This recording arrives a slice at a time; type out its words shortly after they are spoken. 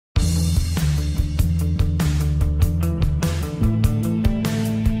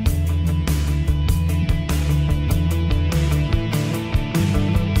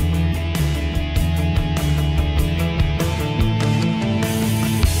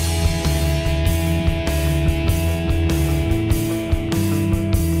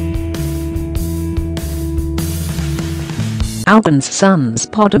Alguns sons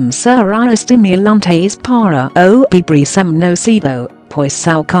podem ser estimulantes para o bebê recém-nascido, pois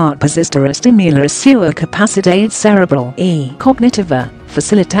são capazes de estimular sua capacidade cerebral e cognitiva,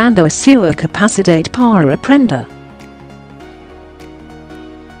 facilitando a sua capacidade para aprender.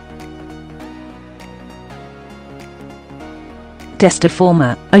 Desta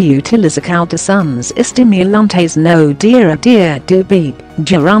forma, a utilização de sons estimulantes no dia a dia do bebê,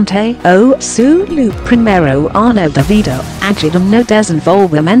 durante o seu primeiro ano da vida, ajudam no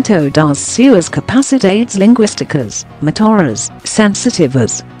desenvolvimento das suas capacidades linguísticas, motoras,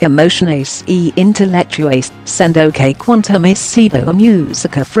 sensitivas, emocionais e intelectuais, sendo que quanto mais cedo a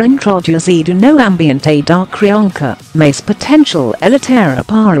música for introduzida no ambiente da criança, mais potencial ela terá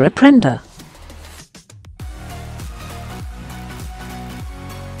para aprender.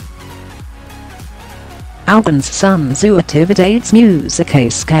 Alguns sons ou atividades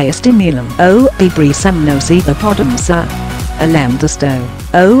musicais que estimulam o bebê recém-nascido podem ser: além disto,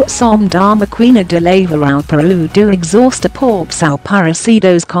 o som da máquina de lavar para o do exausto pop são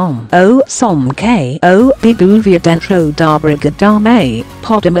parecidos com o som que o bebê ouve dentro da barriga da mãe,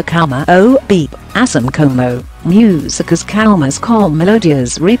 podem acalmar o bebê, assim como músicas calmas com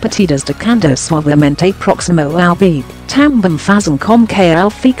melodias repetidas tocando suavemente próximo ao bebê, também fazem com que ele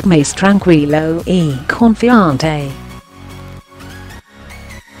fique mais tranquilo e confiante.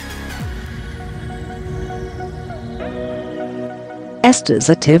 Estas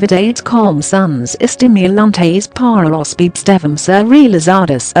atividades com sons estimulantes para os bebês devem ser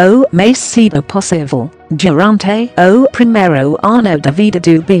realizadas o mais cedo possível, durante o primeiro ano da vida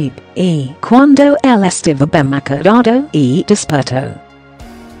do bebê, e quando ele estiver bem acordado e desperto.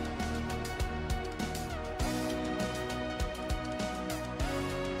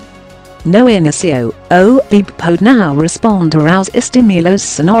 No início, o bebê pode não responder aos estímulos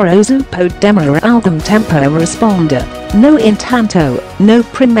sonoros ou pode demorar algum tempo a responder. No entanto, no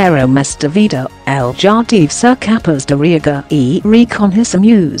primeiro mês de vida, ele já deve ser capaz de reagir e reconhecer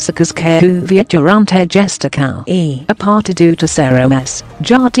músicas que ouve durante a gestação e, a partir do terceiro mês,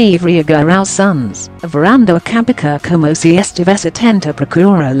 já deve reagir aos sons, averando a cabeça como se estivesse atento a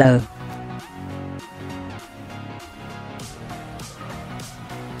procurá-lo.